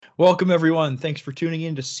Welcome, everyone. Thanks for tuning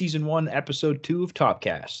in to Season 1, Episode 2 of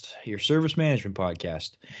Topcast, your service management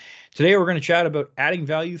podcast. Today, we're going to chat about adding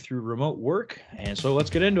value through remote work, and so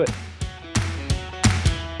let's get into it.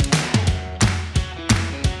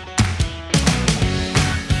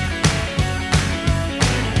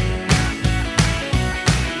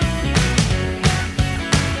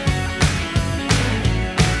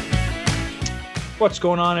 What's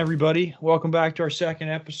going on, everybody? Welcome back to our second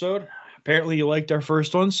episode. Apparently you liked our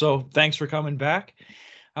first one, so thanks for coming back.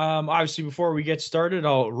 Obviously, before we get started,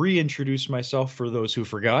 I'll reintroduce myself for those who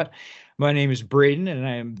forgot. My name is Braden, and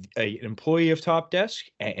I am an employee of Top Desk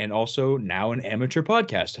and also now an amateur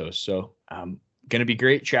podcast host. So I'm going to be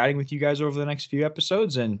great chatting with you guys over the next few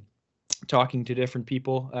episodes and talking to different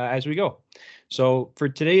people as we go. So for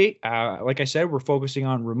today, like I said, we're focusing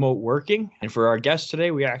on remote working. And for our guest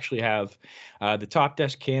today, we actually have the Top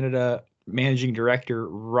Desk Canada Managing Director,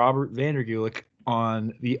 Robert Vandergulik,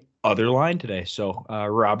 on the other line today. So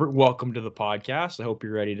Robert, welcome to the podcast. I hope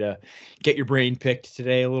you're ready to get your brain picked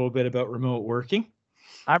today a little bit about remote working.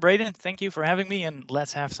 Hi, Braden. Thank you for having me, and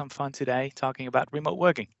let's have some fun today talking about remote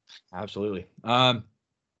working. Absolutely.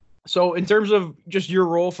 So in terms of just your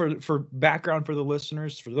role for background for the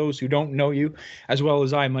listeners, for those who don't know you as well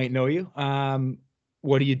as I might know you,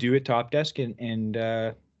 what do you do at Top Desk, and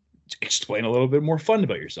explain a little bit more fun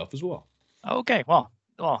about yourself as well. Okay, well,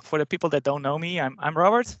 for the people that don't know me, I'm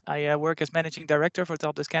Robert. I work as Managing Director for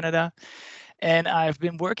Top Desk Canada, and I've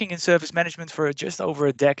been working in service management for just over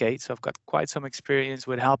a decade. So I've got quite some experience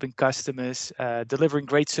with helping customers, delivering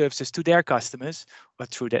great services to their customers, or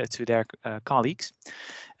to their colleagues.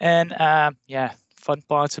 And fun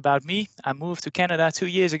parts about me. I moved to Canada 2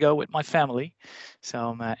 years ago with my family.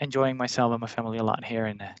 So I'm enjoying myself and my family a lot here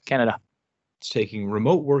in Canada. It's taking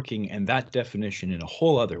remote working and that definition in a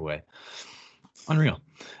whole other way. Unreal.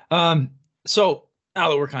 So now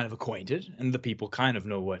that we're kind of acquainted and the people kind of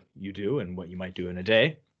know what you do and what you might do in a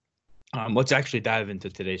day, let's actually dive into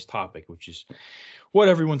today's topic, which is what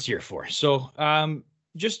everyone's here for. So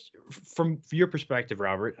just from your perspective,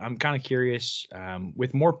 Robert, I'm kind of curious,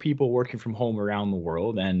 with more people working from home around the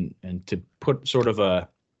world, and to put sort of a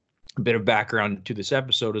bit of background to this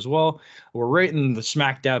episode as well, we're right in the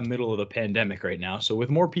smack dab middle of the pandemic right now. So with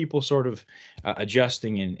more people sort of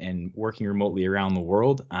adjusting and working remotely around the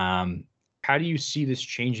world, how do you see this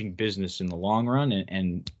changing business in the long run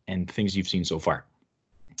and things you've seen so far?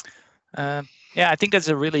 I think that's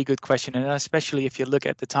a really good question. And especially if you look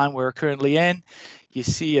at the time we're currently in, you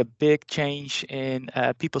see a big change in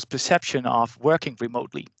people's perception of working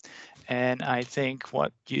remotely. And I think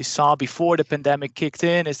what you saw before the pandemic kicked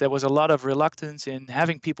in is there was a lot of reluctance in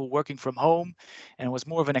having people working from home, and it was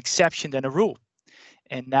more of an exception than a rule.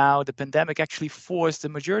 And now the pandemic actually forced the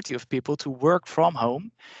majority of people to work from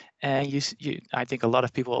home. And I think a lot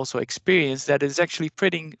of people also experience that it's actually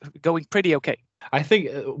going pretty okay. I think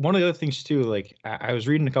one of the other things too, like I was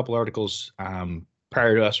reading a couple articles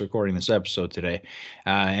prior to us recording this episode today,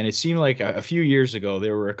 and it seemed like a few years ago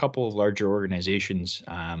there were a couple of larger organizations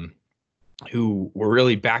who were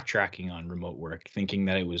really backtracking on remote work, thinking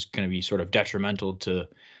that it was going to be sort of detrimental to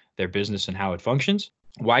their business and how it functions.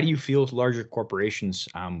 Why do you feel larger corporations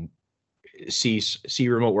see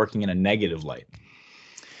remote working in a negative light?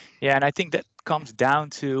 Yeah, and I think that comes down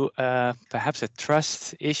to perhaps a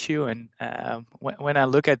trust issue. And when I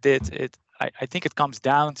look at it, I think it comes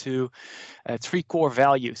down to 3 core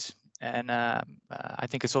values. And I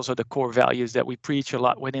think it's also the core values that we preach a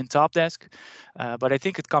lot within Top Desk. But I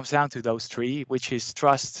think it comes down to those 3, which is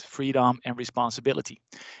trust, freedom, and responsibility.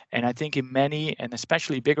 And I think in many, and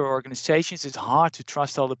especially bigger organizations, it's hard to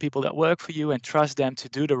trust all the people that work for you and trust them to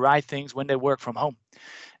do the right things when they work from home.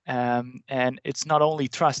 And it's not only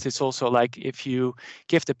trust, it's also like if you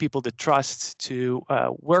give the people the trust to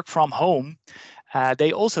work from home,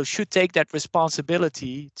 they also should take that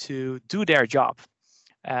responsibility to do their job.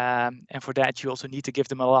 And for that, you also need to give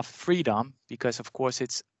them a lot of freedom, because, of course,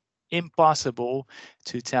 it's impossible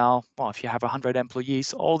to tell, if you have 100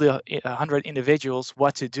 employees, all the 100 individuals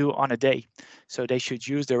what to do on a day. So they should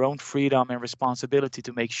use their own freedom and responsibility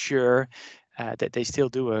to make sure that they still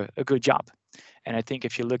do a good job. And I think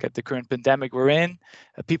if you look at the current pandemic we're in,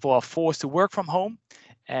 people are forced to work from home.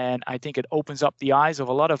 And I think it opens up the eyes of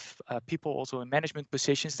a lot of people also in management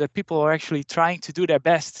positions, that people are actually trying to do their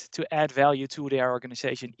best to add value to their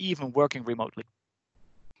organization, even working remotely.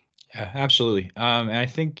 Yeah, absolutely. And I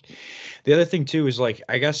think the other thing too is, like,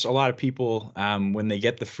 I guess a lot of people, when they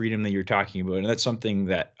get the freedom that you're talking about, and that's something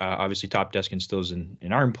that obviously Top Desk instills in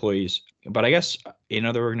our employees. But I guess in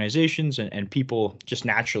other organizations, and people just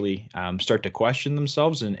naturally start to question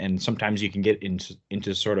themselves, and sometimes you can get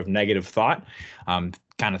into sort of negative thought,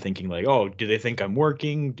 kind of thinking like, oh, do they think I'm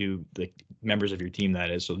working? Do the members of your team, that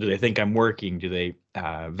is, so do they think I'm working? Do they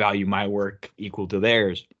value my work equal to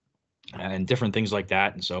theirs? And different things like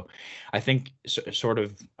that. And so I think sort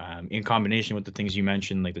of in combination with the things you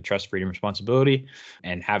mentioned, like the trust, freedom, responsibility,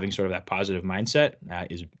 and having sort of that positive mindset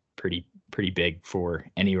is pretty big for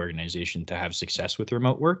any organization to have success with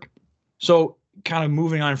remote work. So kind of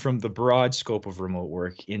moving on from the broad scope of remote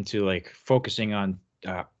work into like focusing on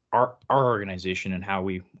our organization and how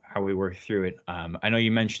we work through it. I know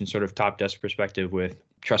you mentioned sort of top desk perspective with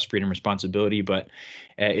trust, freedom, responsibility, but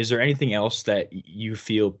is there anything else that you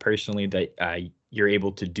feel personally that you're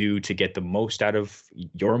able to do to get the most out of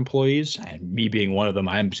your employees? And me being one of them,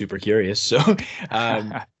 I'm super curious. So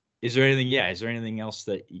is there anything else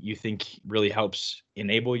that you think really helps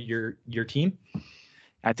enable your team?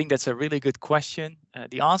 I think that's a really good question.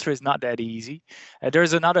 The answer is not that easy.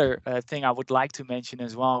 There's another thing I would like to mention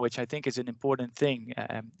as well, which I think is an important thing.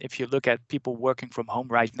 If you look at people working from home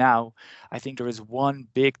right now, I think there is one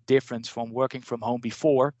big difference from working from home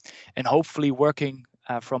before and hopefully working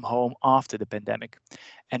from home after the pandemic.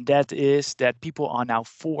 And that is that people are now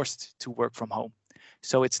forced to work from home.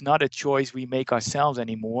 So it's not a choice we make ourselves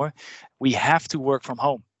anymore. We have to work from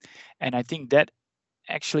home. And I think that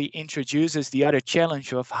actually introduces the other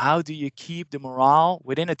challenge of how do you keep the morale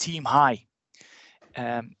within a team high.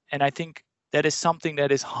 And I think that is something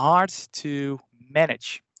that is hard to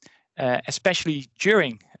manage, especially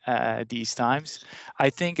during these times. I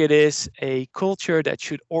think it is a culture that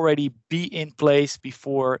should already be in place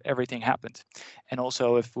before everything happened. And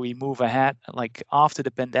also, if we move ahead, like after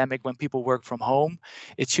the pandemic, when people work from home,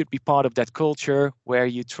 it should be part of that culture where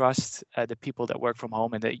you trust the people that work from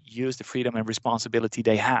home and that use the freedom and responsibility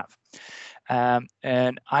they have.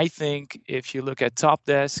 And I think if you look at Top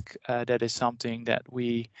Desk, that is something that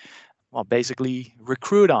we basically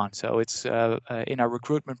recruit on. So it's in our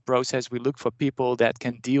recruitment process, we look for people that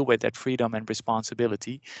can deal with that freedom and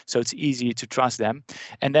responsibility. So it's easy to trust them.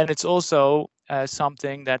 And then it's also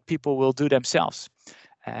something that people will do themselves.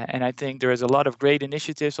 And I think there is a lot of great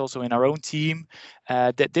initiatives also in our own team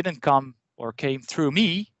that didn't come or came through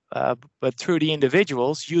me, but through the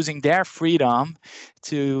individuals using their freedom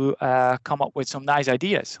to come up with some nice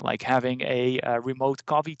ideas, like having a remote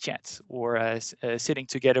coffee chat or sitting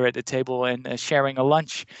together at the table and sharing a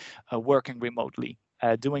lunch, working remotely,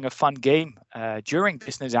 doing a fun game during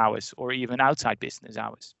business hours or even outside business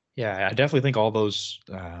hours. Yeah, I definitely think all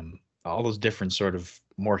those different sort of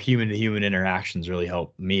more human to human interactions really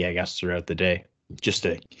help me, I guess, throughout the day, just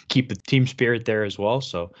to keep the team spirit there as well.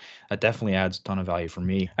 So that definitely adds a ton of value for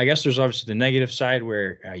me. I guess there's obviously the negative side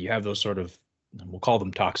where you have those sort of, we'll call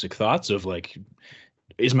them toxic thoughts of like,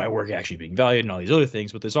 is my work actually being valued and all these other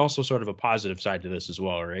things, but there's also sort of a positive side to this as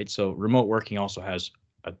well, right? So remote working also has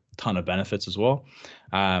a ton of benefits as well.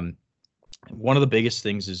 One of the biggest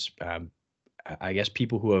things is, I guess,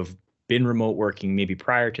 people who have been remote working maybe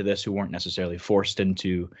prior to this, who weren't necessarily forced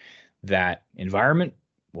into that environment.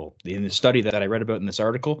 Well, in the study that I read about in this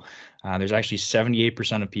article, there's actually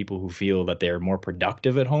 78% of people who feel that they're more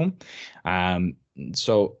productive at home.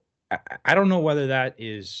 So I don't know whether that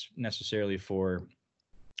is necessarily for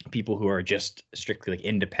people who are just strictly like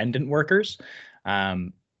independent workers.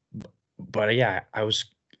 But yeah, I was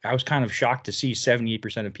kind of shocked to see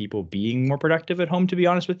 78% of people being more productive at home, to be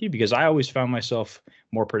honest with you, because I always found myself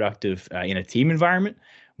more productive in a team environment.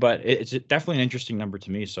 But it's definitely an interesting number to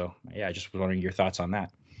me. So yeah, I just was wondering your thoughts on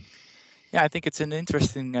that. Yeah, I think it's an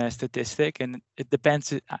interesting statistic, and it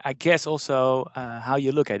depends, I guess, also how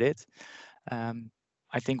you look at it.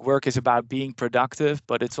 I think work is about being productive,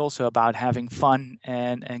 but it's also about having fun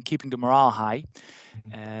and keeping the morale high.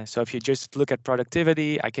 So if you just look at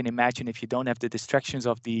productivity, I can imagine if you don't have the distractions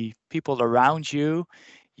of the people around you,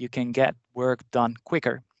 you can get work done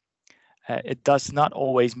quicker. It does not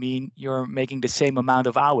always mean you're making the same amount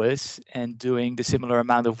of hours and doing the similar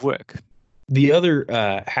amount of work. The other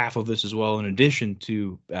half of this as well, in addition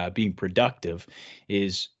to being productive,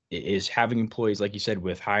 is having employees, like you said,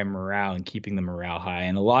 with high morale and keeping the morale high.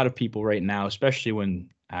 And a lot of people right now, especially when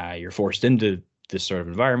you're forced into this sort of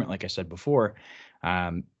environment, like I said before,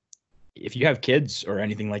 if you have kids or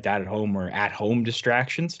anything like that at home or at home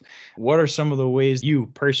distractions, what are some of the ways you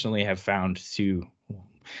personally have found to, I'm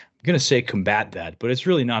going to say combat that, but it's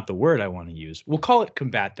really not the word I want to use. We'll call it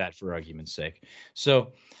combat that for argument's sake.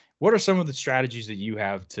 So what are some of the strategies that you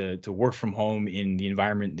have to work from home in the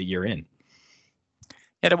environment that you're in?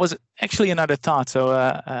 Yeah, that was actually another thought. So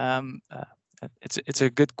it's a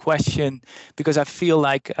good question, because I feel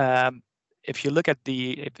like if you look at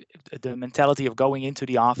the mentality of going into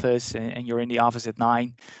the office and you're in the office at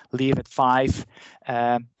 9, leave at 5,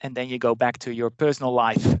 and then you go back to your personal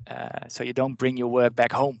life, so you don't bring your work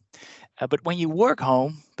back home. But when you work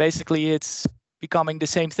home, basically it's becoming the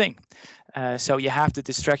same thing. So you have the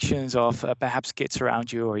distractions of perhaps kids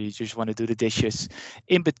around you, or you just want to do the dishes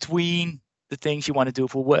in between the things you want to do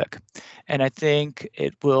for work. And I think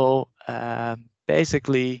it will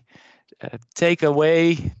basically take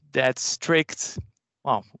away that strict,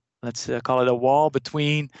 well, let's call it a wall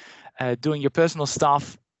between doing your personal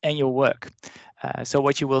stuff and your work. So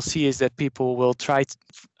what you will see is that people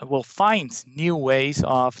will find new ways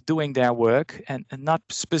of doing their work, and not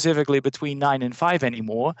specifically between 9 and 5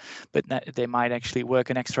 anymore, but they might actually work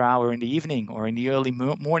an extra hour in the evening or in the early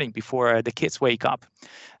morning before the kids wake up.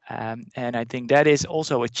 And I think that is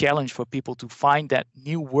also a challenge for people to find that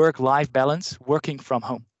new work-life balance working from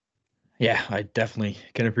home. Yeah, I definitely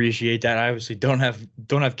can appreciate that. I obviously don't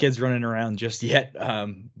have kids running around just yet,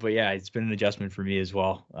 but yeah, it's been an adjustment for me as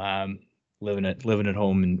well. Living at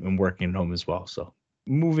home and working at home as well. So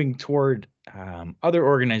moving toward other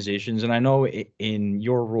organizations, and I know in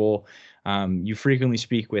your role, you frequently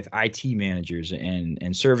speak with IT managers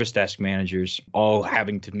and service desk managers, all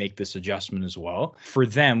having to make this adjustment as well. For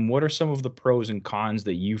them, what are some of the pros and cons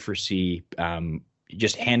that you foresee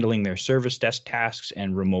just handling their service desk tasks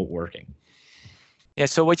and remote working? Yeah,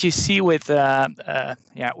 so what you see with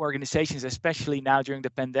organizations, especially now during the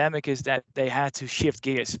pandemic, is that they had to shift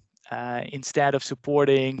gears. Instead of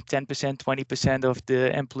supporting 10%, 20% of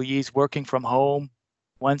the employees working from home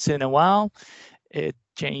once in a while, it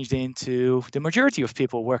changed into the majority of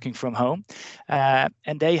people working from home.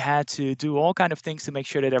 And they had to do all kinds of things to make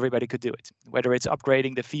sure that everybody could do it, whether it's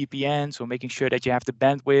upgrading the VPNs or making sure that you have the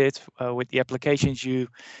bandwidth with the applications you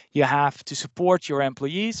have to support your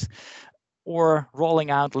employees, or rolling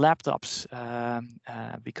out laptops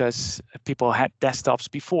because people had desktops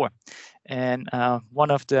before. And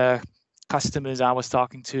one of the customers I was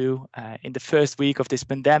talking to in the first week of this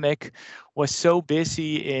pandemic was so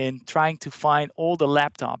busy in trying to find all the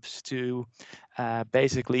laptops to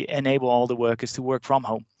basically enable all the workers to work from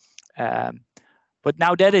home. But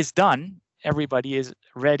now that is done, everybody is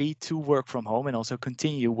ready to work from home and also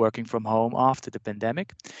continue working from home after the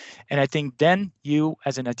pandemic. And I think then you,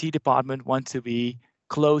 as an IT department, want to be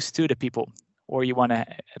close to the people, or you want to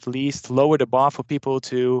at least lower the bar for people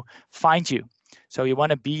to find you. So you want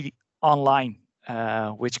to be online,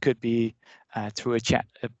 which could be through a chat,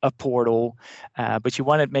 a portal, but you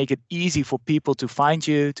want to make it easy for people to find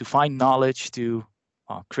you, to find knowledge, to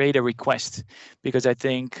create a request. Because I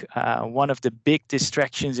think one of the big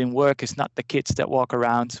distractions in work is not the kids that walk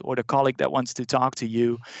around, or the colleague that wants to talk to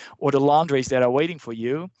you, or the laundries that are waiting for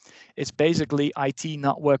you. It's basically IT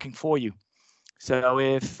not working for you. So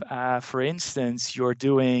if, for instance, you're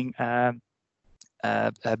doing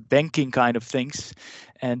banking kind of things,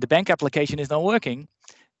 and the bank application is not working,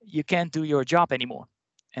 you can't do your job anymore.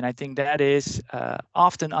 And I think that is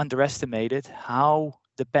often underestimated, how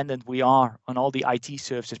dependent we are on all the IT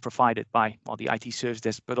services provided by the IT service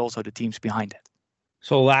desk, but also the teams behind it.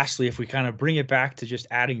 So lastly, if we kind of bring it back to just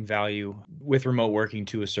adding value with remote working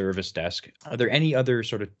to a service desk, are there any other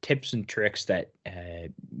sort of tips and tricks that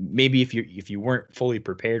maybe if you weren't fully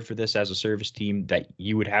prepared for this as a service team, that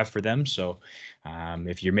you would have for them? So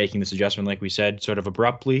if you're making this adjustment, like we said, sort of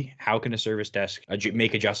abruptly, how can a service desk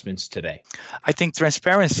make adjustments today? I think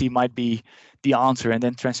transparency might be the answer, and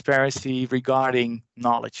then transparency regarding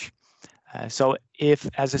knowledge. So if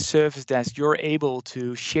as a service desk, you're able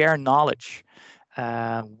to share knowledge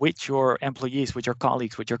with your employees, with your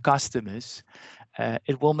colleagues, with your customers,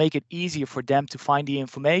 it will make it easier for them to find the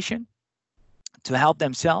information, to help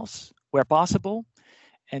themselves where possible,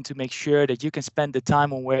 and to make sure that you can spend the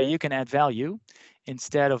time on where you can add value,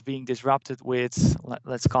 instead of being disrupted with,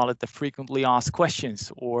 let's call it, the frequently asked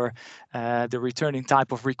questions or the returning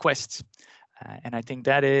type of requests. And I think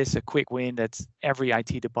that is a quick win that every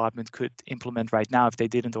IT department could implement right now if they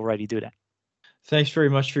didn't already do that. Thanks very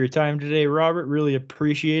much for your time today, Robert. Really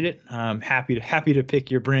appreciate it. I'm happy to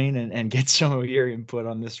pick your brain and get some of your input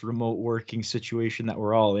on this remote working situation that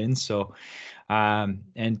we're all in. So,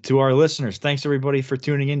 and to our listeners, thanks everybody for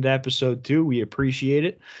tuning into episode 2. We appreciate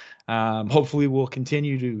it. Hopefully we'll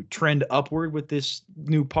continue to trend upward with this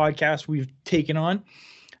new podcast we've taken on.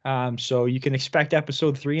 So you can expect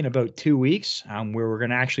episode 3 in about 2 weeks, where we're going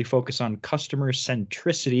to actually focus on customer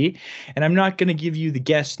centricity. And I'm not going to give you the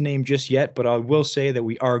guest name just yet, but I will say that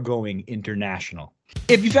we are going international.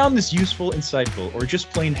 If you found this useful, insightful, or just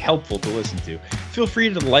plain helpful to listen to, feel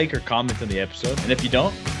free to like or comment on the episode. And if you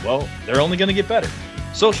don't, well, they're only going to get better.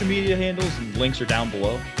 Social media handles and links are down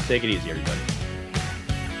below. Take it easy, everybody.